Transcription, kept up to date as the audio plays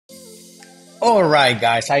Alright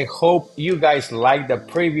guys, I hope you guys liked the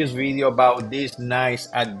previous video about this nice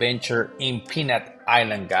adventure in Peanut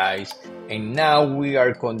Island, guys. And now we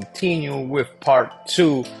are continuing with part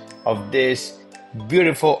 2 of this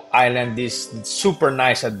beautiful island, this super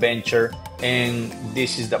nice adventure. And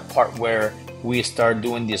this is the part where we start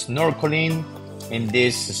doing this snorkeling in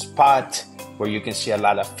this spot where you can see a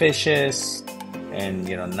lot of fishes and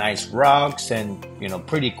nice rocks and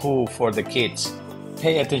pretty cool for the kids.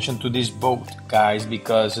 Pay attention to this boat, guys,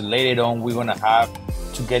 because later on we're gonna have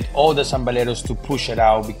to get all the zambaleros to push it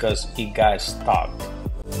out because it got stuck.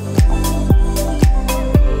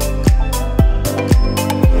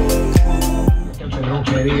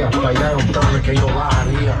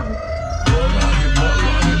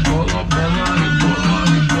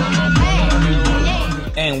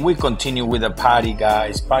 And we continue with the party,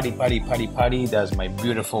 guys. Party. That's my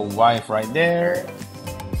beautiful wife right there.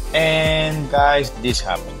 And guys, this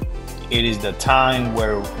happened. It is the time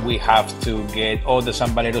where we have to get all the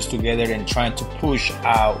zambaleros together and trying to push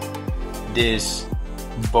out this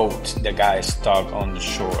boat the guy is stuck on the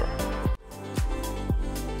shore.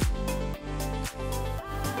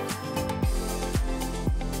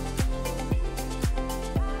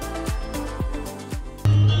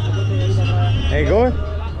 Hey, good?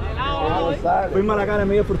 Fuimos a la cara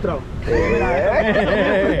medio frustrado.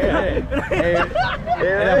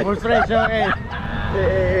 La frustration,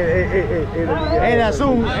 el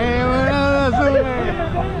zoom, Dale.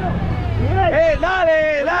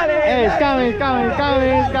 it's coming,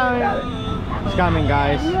 it's coming,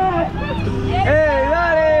 guys.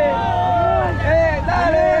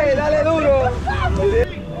 Dale duro.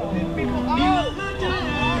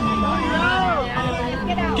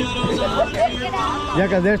 Yeah,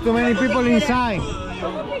 because there's too many people inside.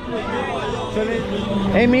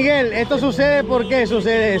 Hey Miguel, ¿esto sucede? ¿Por qué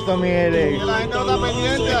sucede esto, Miguel? La gente no está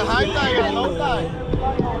pendiente al high tide, al low tide.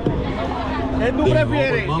 ¿Qué tú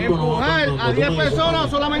prefieres? ¿Empujar a 10 personas o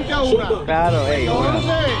solamente a una? Claro, hey.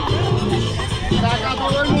 Entonces, saca a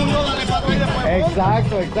todo el mundo, dale para atrás y después.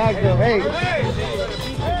 Exacto, hey.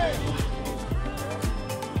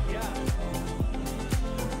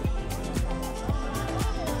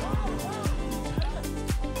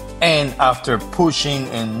 And after pushing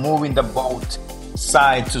and moving the boat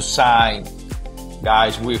side to side,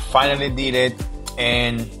 guys, we finally did it,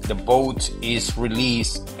 and the boat is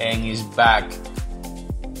released and is back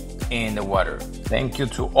in the water. Thank you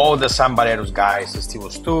to all the zambaleros, guys.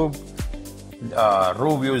 Steve Stube,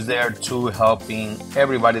 Rubio is there too, helping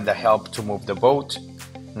everybody that helped to move the boat.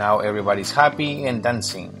 Now everybody's happy and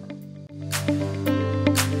dancing.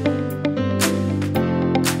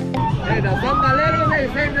 The zambaleros, they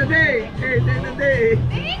save the day. Save the day.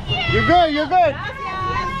 You're good.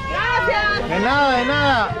 Gracias. De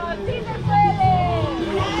nada.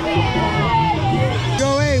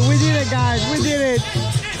 Go, hey, we did it, guys. We did it.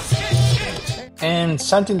 And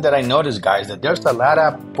something that I noticed, guys, that there's a lot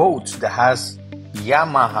of boats that has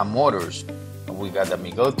Yamaha motors. We got the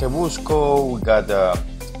Miguel Tebusco, we got the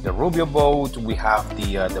Rubio boat, we have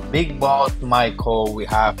the big boss Michael, we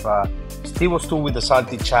have Steve Stu with the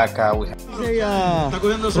Salty Chaca, we have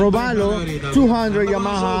Robalo 200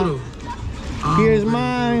 Yamaha. Here's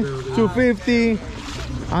mine, 250.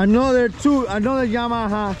 Another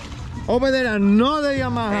Yamaha. Over there, another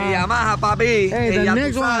Yamaha. Yamaha, papi. Hey, the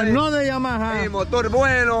next one, another Yamaha. Motor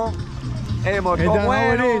bueno. Motor Hey, that's how it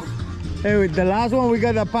bueno. is. Hey, the last one we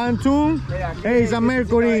got a pontoon. Hey, it's a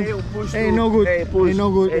Mercury. Hey, no good. Hey,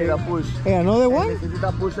 no good. Hey, another one?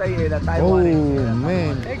 Oh,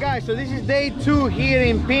 man. Hey, guys, so this is day 2 here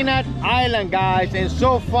in Peanut Island, guys. And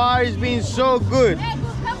so far, it's been so good.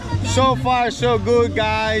 So far, so good,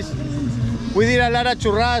 guys. We did a lot of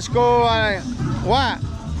churrasco. What?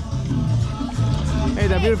 Hey,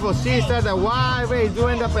 the beautiful sister, the wife, hey,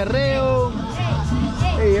 doing the perreo.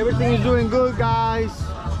 Hey, everything is doing good, guys.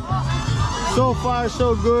 So far,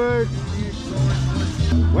 so good.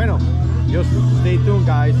 Bueno, just stay tuned,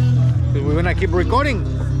 guys, because we're gonna keep recording,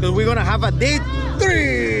 because we're gonna have a day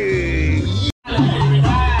 3.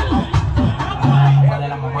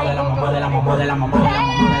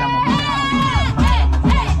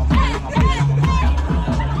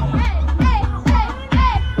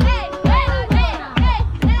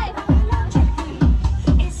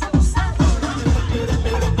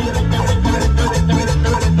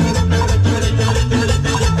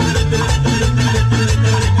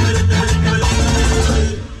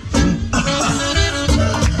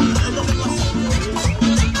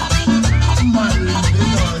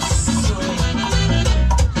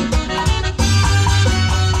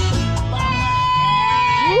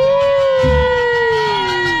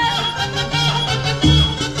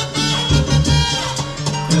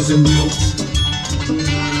 encendió.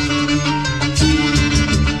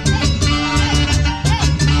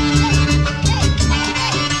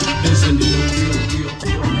 Encendido.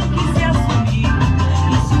 Quise assumir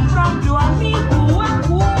e se o próprio amigo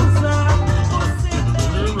acusa você.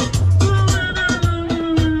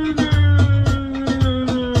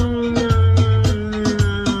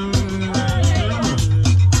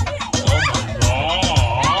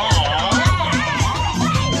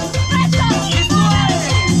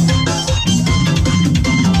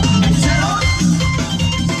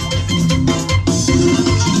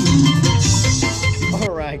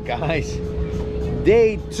 All right, guys.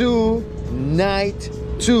 Day 2, night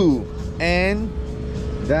 2, and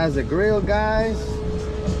that's the grill, guys.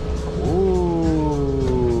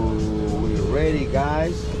 Ooh, we're ready,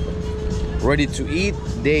 guys. Ready to eat.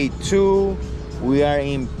 Day 2. We are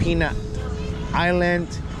in Peanut Island.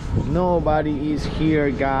 Nobody is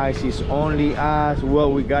here, guys. It's only us.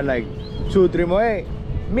 Well, we got like 2-3 more. Hey,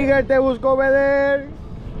 Miguel te busco over there.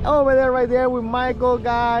 Over there, right there with Michael,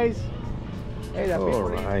 guys. Hey, all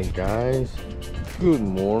right, guys. Good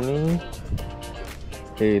morning.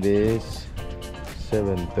 It is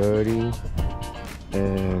 7:30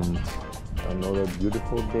 and another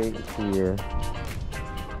beautiful day here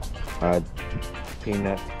at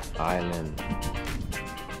Peanut Island.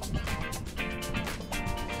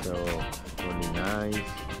 So really nice.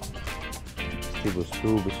 Steve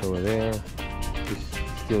Stube is over there. He's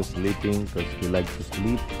still sleeping because he likes to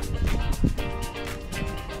sleep.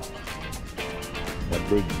 The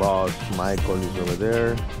big boss Michael is over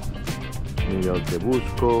there. Miguel Te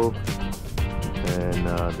Busco, and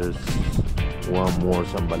there's one more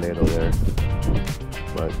Sambalero there.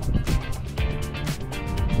 But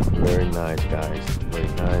very nice, guys.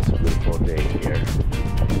 Very nice, beautiful day here.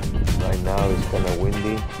 Right now it's kind of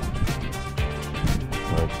windy,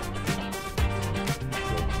 but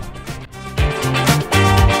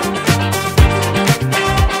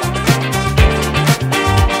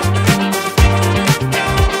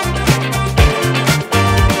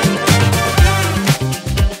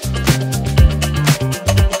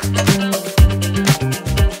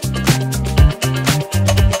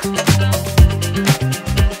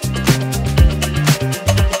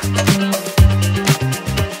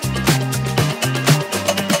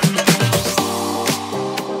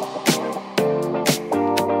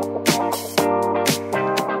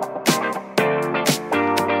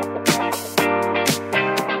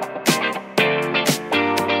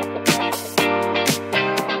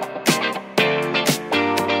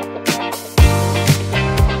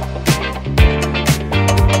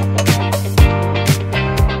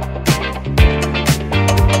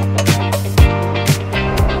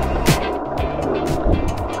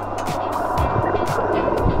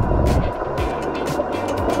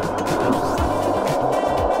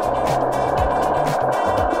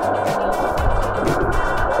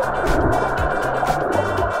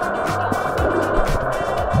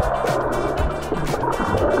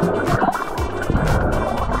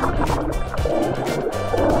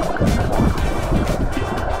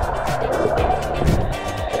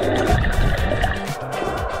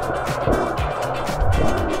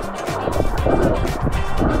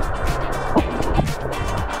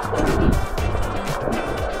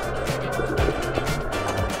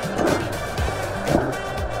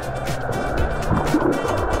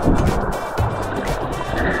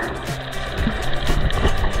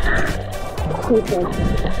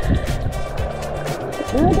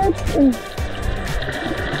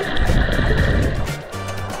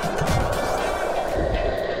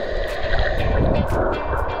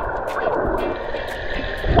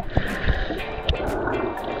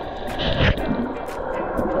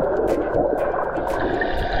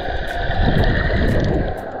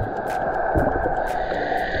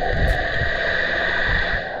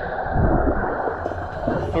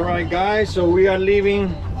Alright guys, so we are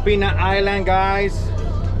leaving Peanut Island, guys.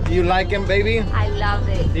 Do you like it, baby? I love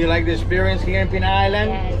it. Do you like the experience here in Peanut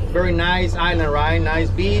Island? Yes. Very nice island, right? Nice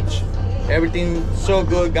beach. Everything so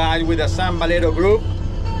good, guys, with the San Valero group.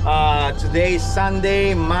 Today is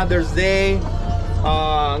Sunday, Mother's Day.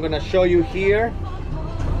 I'm gonna show you here.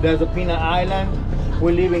 There's the Peanut Island.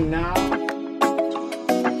 We're leaving now.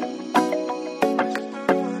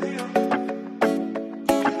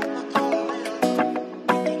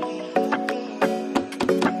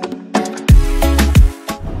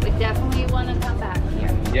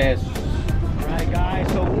 Yes. Alright guys,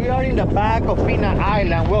 so we are in the back of Peanut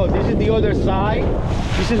Island. Well, this is the other side.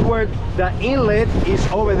 This is where the inlet is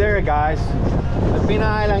over there, guys. The Peanut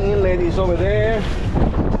Island inlet is over there.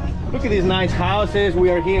 Look at these nice houses. We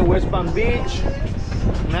are here in West Palm Beach.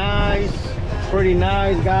 Nice. Pretty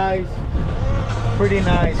nice, guys. Pretty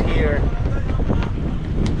nice here.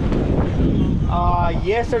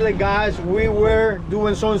 Yesterday, guys, we were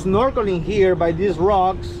doing some snorkeling here by these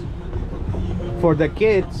rocks for the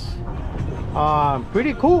kids.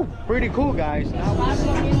 Pretty cool, guys.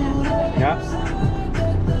 Yeah.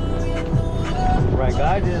 Right,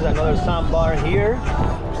 guys, this is another sandbar here.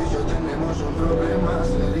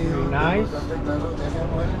 Very nice.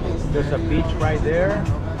 There's a beach right there.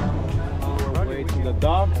 Our way to the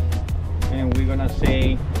dock, and we're gonna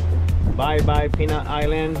say bye-bye Peanut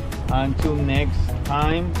Island until next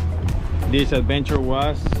time. This adventure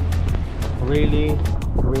was really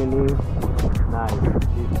nice.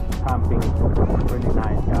 This camping really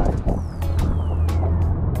nice, guys.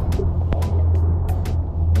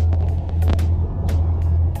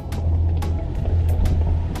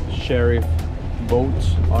 Sheriff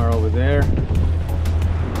boats are over there.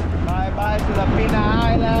 Bye bye to the Peanut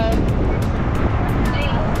Island.